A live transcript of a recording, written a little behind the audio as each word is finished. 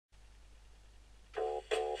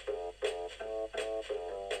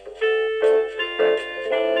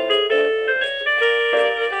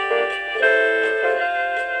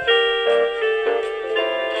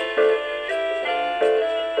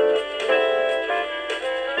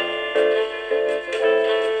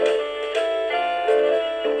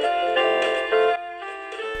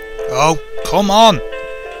Come on!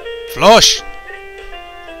 Flush!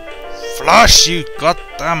 Flush, you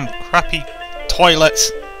goddamn crappy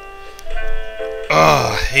toilets! Oh,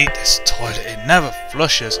 I hate this toilet, it never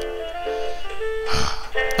flushes.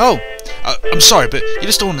 Oh, I'm sorry, but you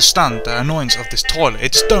just don't understand the annoyance of this toilet,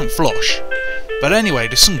 it just don't flush. But anyway,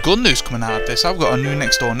 there's some good news coming out of this. I've got a new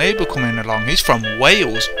next door neighbour coming along. He's from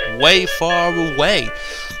Wales, way far away.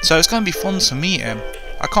 So it's going to be fun to meet him.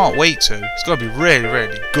 I can't wait to. It's going to be really,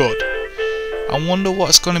 really good. I wonder what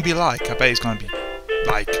it's going to be like. I bet it's going to be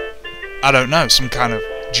like, I don't know, some kind of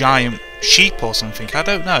giant sheep or something. I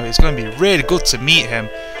don't know. It's going to be really good to meet him.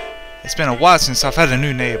 It's been a while since I've had a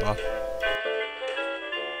new neighbour.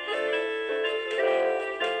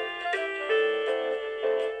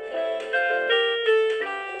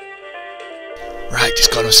 Right,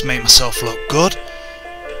 just gotta make myself look good.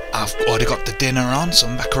 I've already got the dinner on,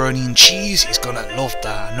 some macaroni and cheese. He's gonna love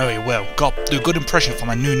that, I know he will. Got to do a good impression for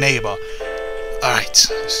my new neighbour.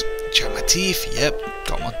 Alright, check my teeth, yep.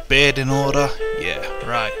 Got my beard in order, yeah,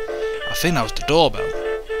 right. I think that was the doorbell.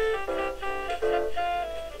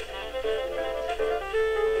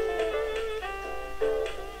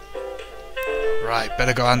 Right,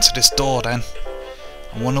 better go answer this door then.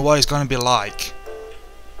 I wonder what he's gonna be like.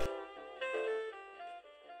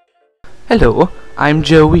 Hello, I'm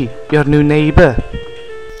Joey, your new neighbour.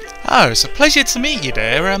 Oh, it's a pleasure to meet you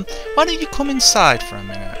dear. Why don't you come inside for a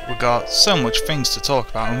minute? We've got so much things to talk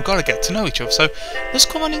about and we've got to get to know each other, so let's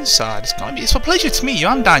come on inside. It's a pleasure to meet you.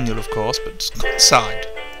 I'm Daniel, of course, but just come inside.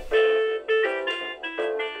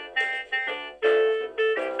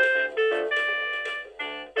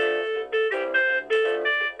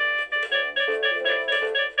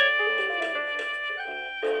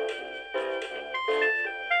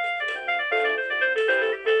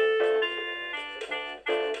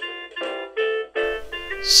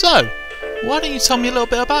 So, why don't you tell me a little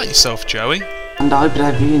bit about yourself, Joey? And I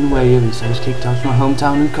brevi in Wales. I was kicked out of my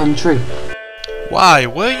hometown and country. Why,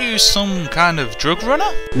 were you some kind of drug runner?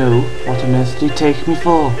 No, what on earth did you take me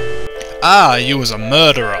for? Ah, you was a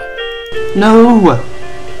murderer. No!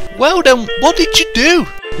 Well then, what did you do?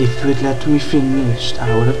 If you had let me finish,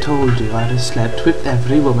 I would have told you I'd have slept with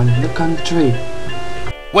every woman in the country.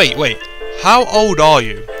 Wait, how old are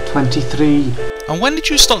you? 23. And when did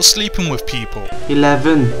you start sleeping with people?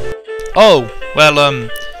 11. Oh, well,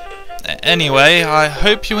 anyway, I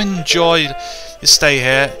hope you enjoy your stay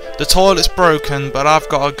here. The toilet's broken, but I've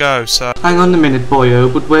got to go, so... Hang on a minute,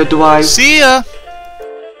 boyo, but where do I... See ya!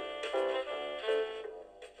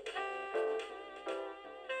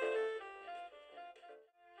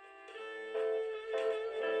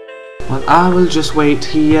 Well, I will just wait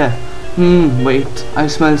here. Wait, I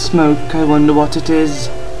smell smoke, I wonder what it is.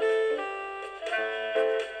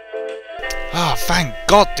 Oh, thank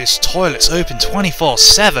God this toilet's open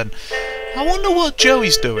 24/7. I wonder what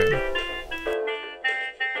Joey's doing.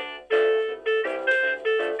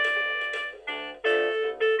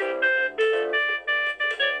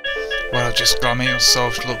 Well, I've just got to make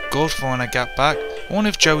myself look good for when I get back. I wonder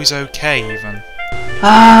if Joey's okay, even.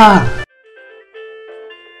 Ah!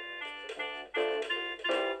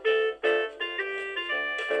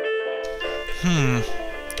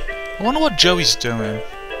 I wonder what Joey's doing.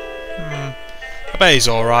 I bet he's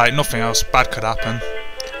alright, nothing else bad could happen.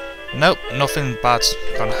 Nope, nothing bad's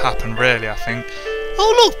gonna happen really, I think.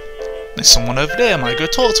 Oh look! There's someone over there, I might go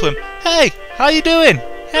talk to him. Hey, how you doing?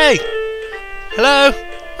 Hey! Hello?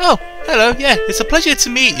 Oh, hello, yeah, it's a pleasure to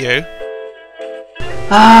meet you.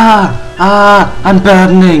 I'm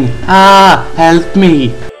burning! Help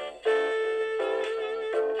me!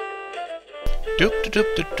 Doop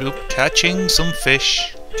doop doop doop, catching some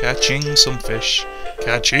fish. Catching some fish.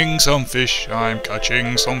 Catching some fish. I'm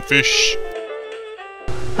catching some fish.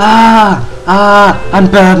 I'm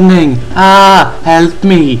burning! Help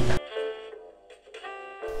me!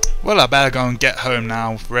 Well, I better go and get home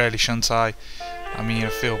now, really, shouldn't I? I mean, I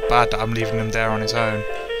feel bad that I'm leaving him there on his own.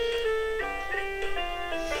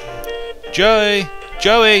 Joey!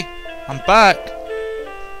 Joey! I'm back!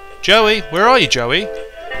 Joey! Where are you, Joey?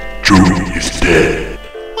 Joey is dead.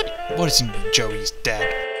 What does he mean, Joey's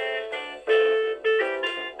dead?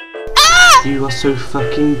 You are so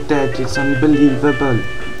fucking dead, it's unbelievable.